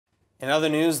In other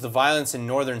news, the violence in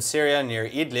northern Syria near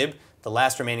Idlib, the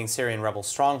last remaining Syrian rebel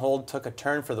stronghold, took a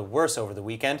turn for the worse over the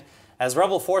weekend as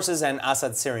rebel forces and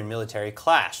Assad's Syrian military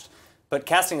clashed. But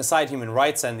casting aside human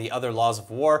rights and the other laws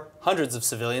of war, hundreds of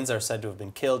civilians are said to have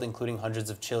been killed, including hundreds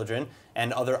of children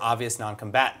and other obvious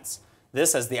non-combatants.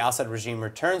 This as the Assad regime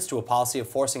returns to a policy of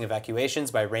forcing evacuations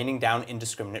by raining down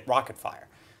indiscriminate rocket fire.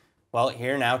 Well,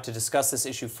 here now to discuss this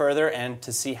issue further and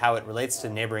to see how it relates to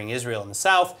neighboring Israel in the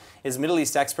south is Middle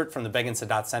East expert from the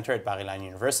Begin-Sadat Center at Ilan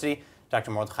University,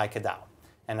 Dr. Mordechai Kedar,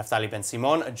 and Naphtali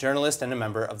Bensimon, a journalist and a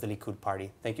member of the Likud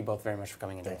Party. Thank you both very much for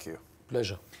coming in today. Thank you.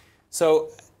 Pleasure.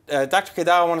 So, Dr.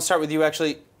 Kedar, I want to start with you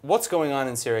actually. What's going on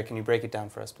in Syria? Can you break it down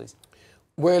for us, please?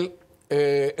 Well,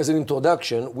 as an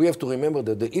introduction, we have to remember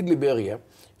that the Idlib area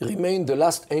remained the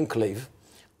last enclave,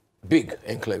 big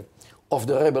enclave, of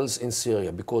the rebels in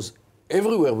Syria, because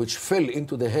everywhere which fell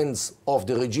into the hands of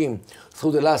the regime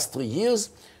through the last 3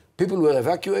 years, people were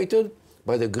evacuated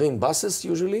by the green buses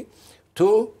usually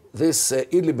to this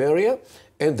Idlib area,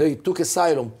 and they took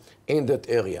asylum in that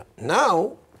area.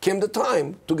 Now came the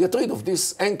time to get rid of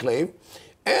this enclave,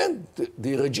 and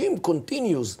the regime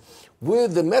continues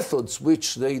with the methods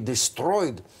which they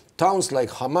destroyed towns like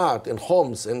Hamat and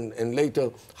Homs and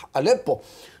later Aleppo.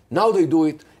 Now they do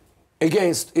it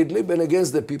against Idlib and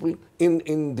against the people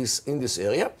in this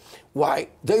area. Why?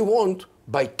 They want,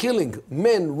 by killing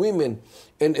men, women,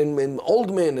 and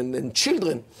old men and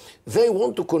children, they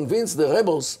want to convince the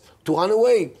rebels to run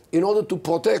away in order to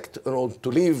protect, to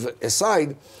leave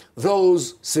aside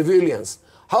those civilians.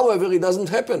 However, it doesn't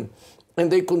happen.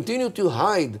 And they continue to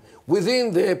hide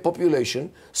within the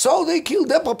population, so they kill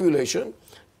their population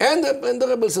and the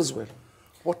rebels as well.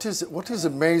 What is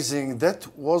amazing, that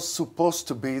was supposed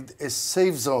to be a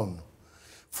safe zone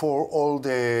for all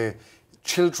the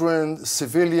children,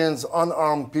 civilians,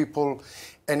 unarmed people,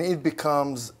 and it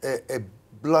becomes a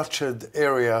bloodshed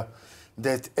area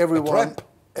that everyone...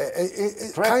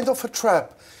 kind of a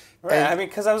trap. Right, I mean,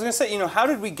 because I was going to say, how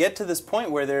did we get to this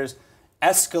point where there's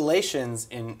escalations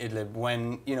in Idlib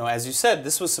when, as you said,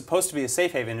 this was supposed to be a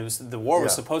safe haven, the war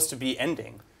was supposed to be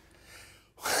ending?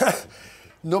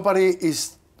 Nobody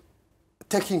is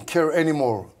taking care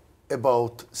anymore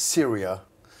about Syria.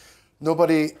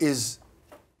 Nobody is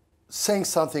saying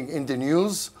something in the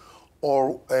news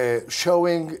or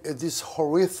showing these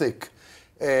horrific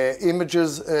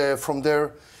images from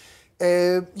there.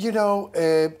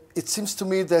 It seems to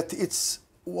me that it's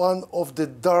one of the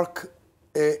dark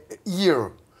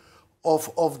year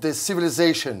of the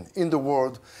civilization in the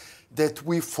world that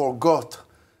we forgot.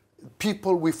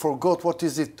 We forgot what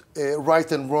is it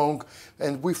right and wrong,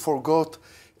 and we forgot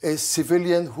a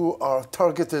civilian who are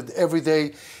targeted every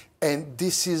day. And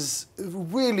this is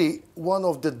really one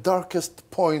of the darkest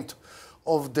point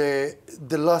of the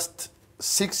last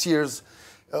 6 years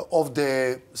of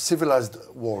the civilized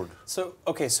world. So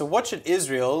what should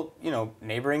Israel,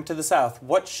 neighboring to the south,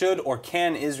 what should or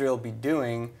can Israel be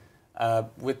doing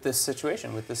with this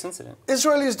situation, with this incident?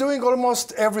 Israel is doing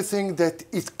almost everything that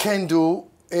it can do,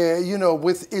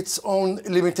 with its own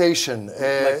limitation.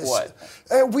 Like what?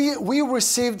 We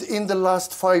received in the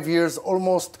last 5 years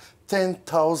almost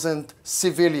 10,000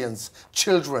 civilians,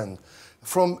 children,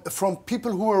 from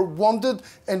people who were wounded,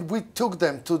 and we took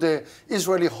them to the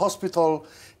Israeli hospital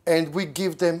and we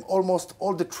give them almost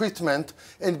all the treatment,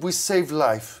 and we save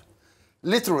life.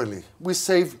 Literally, we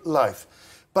save life.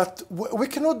 But we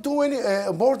cannot do any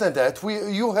more than that.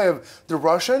 You have the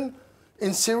Russian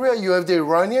in Syria, you have the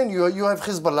Iranian, you have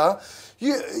Hezbollah.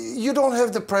 You don't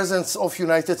have the presence of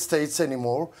United States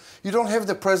anymore. You don't have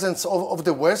the presence of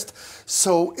the West.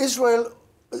 So Israel,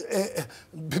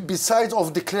 besides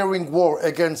of declaring war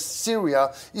against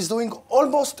Syria, is doing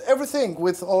almost everything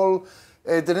with all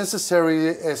the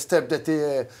necessary steps that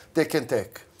they can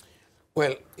take.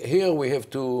 Well, here we have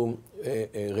to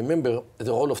remember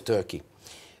the role of Turkey.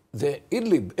 The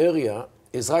Idlib area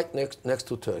is right next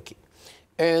to Turkey.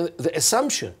 And the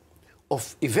assumption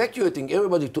of evacuating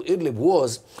everybody to Idlib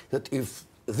was that if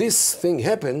this thing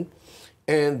happened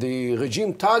and the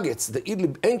regime targets the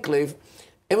Idlib enclave,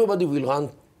 everybody will run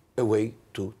away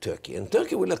to Turkey. And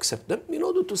Turkey will accept them in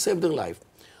order to save their life.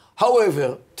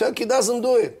 However, Turkey doesn't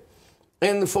do it.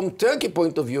 And from Turkey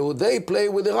point of view, they play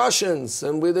with the Russians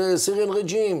and with the Syrian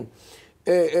regime.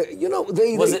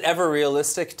 Was it ever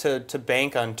realistic to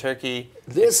bank on Turkey?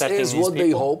 This is what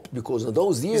they hoped, because in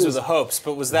those years... These were the hopes,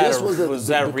 but was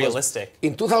that realistic?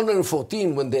 In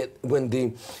 2014, when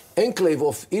the enclave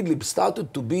of Idlib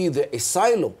started to be the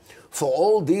asylum for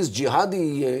all these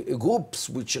jihadi groups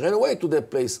which ran away to that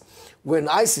place, when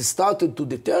ISIS started to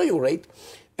deteriorate,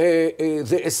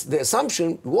 the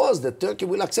assumption was that Turkey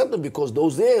will accept them, because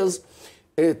those years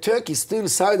Turkey still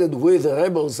sided with the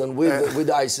rebels and with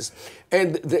ISIS.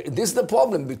 And this is the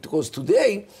problem, because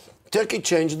today Turkey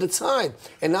changed the side.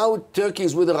 And now Turkey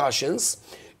is with the Russians,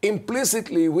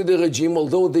 implicitly with the regime,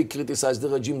 although they criticize the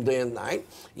regime day and night,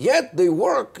 yet they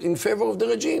work in favor of the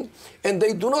regime. And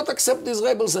they do not accept these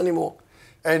rebels anymore.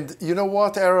 And you know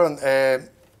what, Aaron?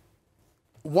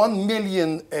 1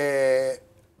 million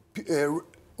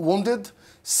wounded,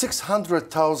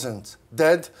 600,000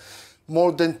 dead,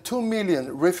 more than 2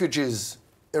 million refugees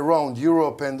around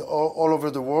Europe and all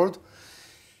over the world.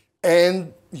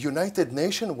 And United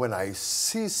Nations, when I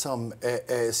see some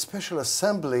special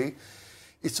assembly,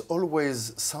 it's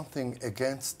always something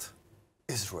against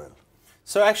Israel.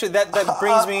 So actually that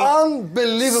brings me...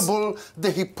 Unbelievable, the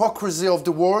hypocrisy of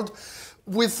the world.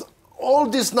 With all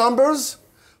these numbers,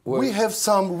 we have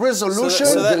some resolution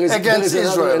against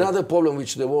Israel. Another problem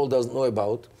which the world doesn't know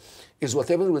about is what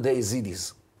happened with the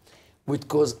Yazidis.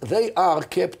 Because they are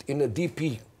kept in a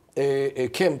DP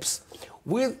camps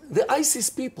with the ISIS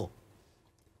people.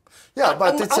 Yeah,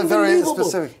 but it's a very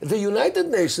specific... The United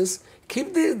Nations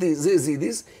keep the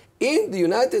Yazidis in the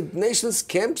United Nations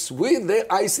camps with the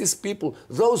ISIS people,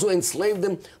 those who enslaved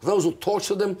them, those who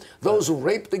tortured them, those who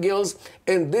raped the girls.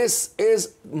 And this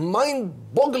is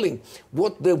mind-boggling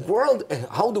what the world,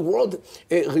 how the world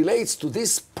relates to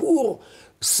this poor,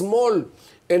 small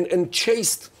and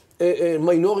chaste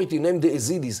minority named the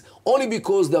Yazidis, only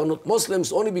because they are not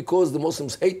Muslims, only because the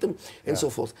Muslims hate them, and so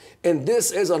forth. And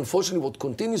this is unfortunately what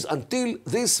continues until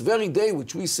this very day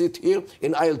which we sit here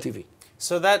in ILTV.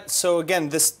 So again,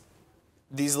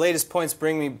 these latest points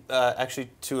bring me actually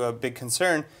to a big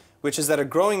concern, which is that a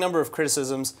growing number of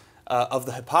criticisms of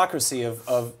the hypocrisy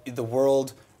of the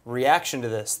world reaction to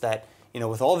this, that, you know,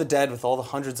 with all the dead, with all the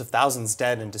hundreds of thousands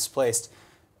dead and displaced,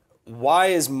 why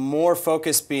is more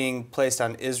focus being placed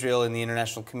on Israel in the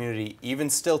international community, even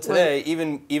still today,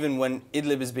 even when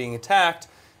Idlib is being attacked,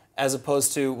 as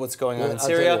opposed to what's going on in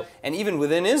Syria? And even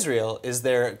within Israel, is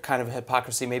there kind of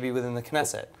hypocrisy maybe within the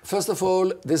Knesset? First of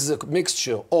all, this is a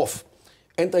mixture of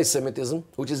anti-Semitism,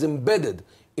 which is embedded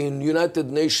in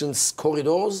United Nations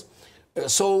corridors.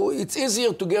 So it's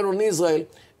easier to get on Israel,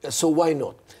 so why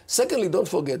not? Secondly, don't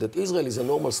forget that Israel is a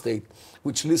normal state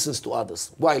which listens to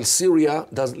others, while Syria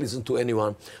doesn't listen to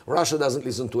anyone, Russia doesn't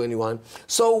listen to anyone.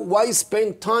 So why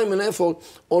spend time and effort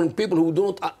on people who do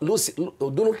not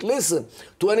listen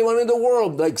to anyone in the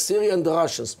world, like Syria and the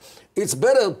Russians? It's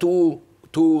better to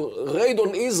raid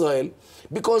on Israel,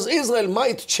 because Israel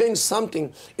might change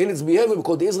something in its behavior,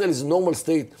 because Israel is a normal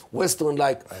state,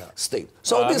 Western-like state.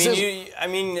 So to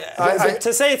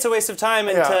say it's a waste of time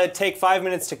and to take 5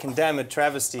 minutes to condemn a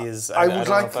travesty is, I don't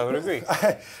know if I would agree.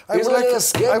 I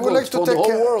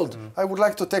would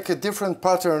like to take a different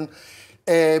pattern.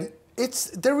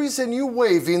 There is a new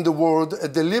wave in the world,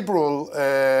 the liberal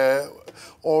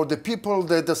or the people,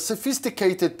 the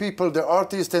sophisticated people, the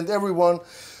artists and everyone,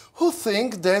 who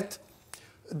think that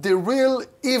the real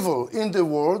evil in the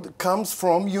world comes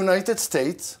from United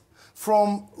States,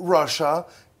 from Russia,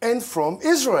 and from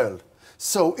Israel.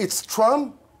 So it's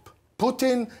Trump,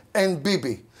 Putin, and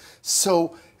Bibi.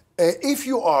 So if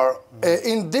you are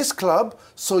in this club,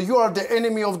 so you are the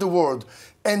enemy of the world.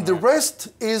 And the rest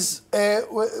is,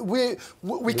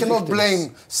 we cannot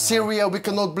blame Syria, we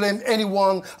cannot blame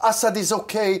anyone. Assad is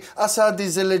okay, Assad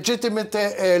is a legitimate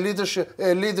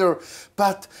leader.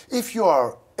 But if you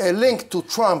are linked to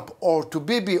Trump or to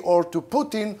Bibi or to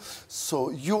Putin, so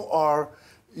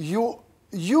you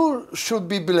should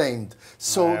be blamed.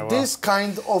 So this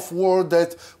kind of war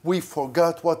that we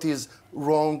forgot what is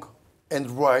wrong and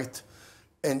right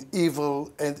and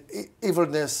evil and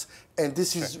evilness, and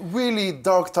this is really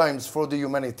dark times for the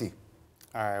humanity.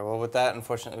 All right, well, with that,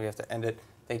 unfortunately, we have to end it.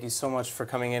 Thank you so much for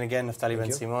coming in again, Naphtali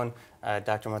Bensimon.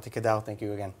 Dr. Mordechai Kedar, thank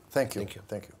you again. Thank you.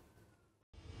 Thank you.